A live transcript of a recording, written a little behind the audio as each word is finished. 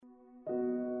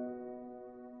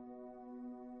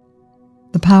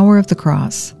The Power of the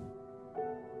Cross.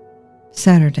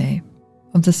 Saturday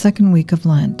of the second week of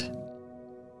Lent.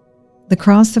 The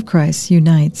cross of Christ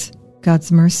unites God's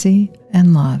mercy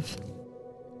and love.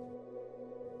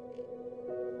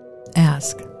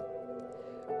 Ask,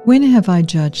 when have I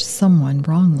judged someone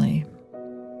wrongly?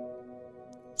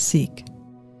 Seek,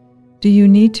 do you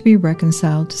need to be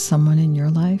reconciled to someone in your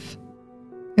life?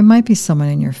 It might be someone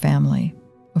in your family,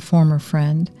 a former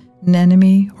friend, an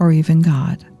enemy, or even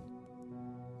God.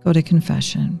 Go to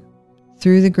confession.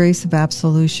 Through the grace of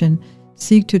absolution,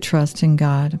 seek to trust in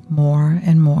God more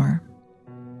and more.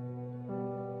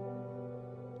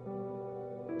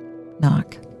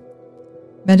 Knock.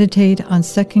 Meditate on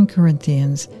 2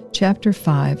 Corinthians chapter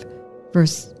 5,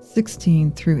 verse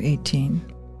 16 through 18.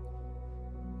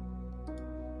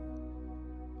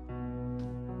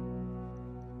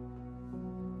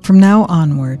 From now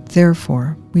onward,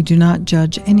 therefore, we do not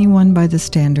judge anyone by the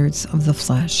standards of the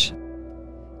flesh.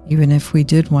 Even if we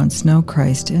did once know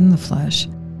Christ in the flesh,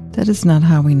 that is not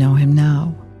how we know him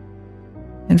now.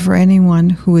 And for anyone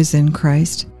who is in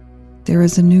Christ, there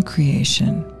is a new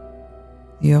creation.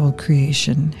 The old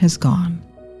creation has gone,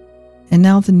 and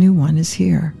now the new one is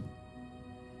here.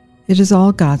 It is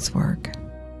all God's work.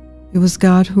 It was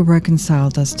God who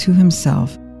reconciled us to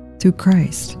himself through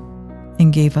Christ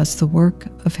and gave us the work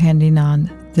of handing on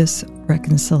this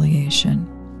reconciliation.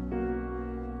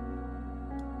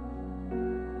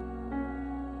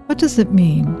 What does it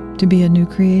mean to be a new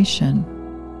creation?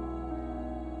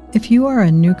 If you are a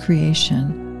new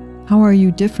creation, how are you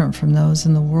different from those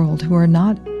in the world who are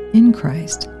not in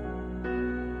Christ?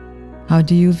 How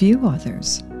do you view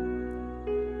others?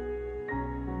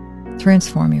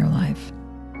 Transform your life.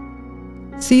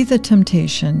 See the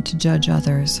temptation to judge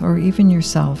others or even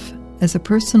yourself as a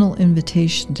personal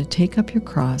invitation to take up your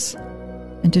cross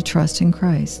and to trust in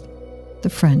Christ, the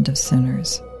friend of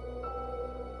sinners.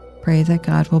 Pray that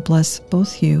God will bless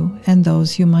both you and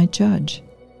those you might judge.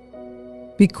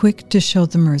 Be quick to show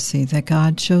the mercy that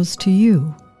God shows to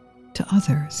you, to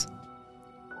others.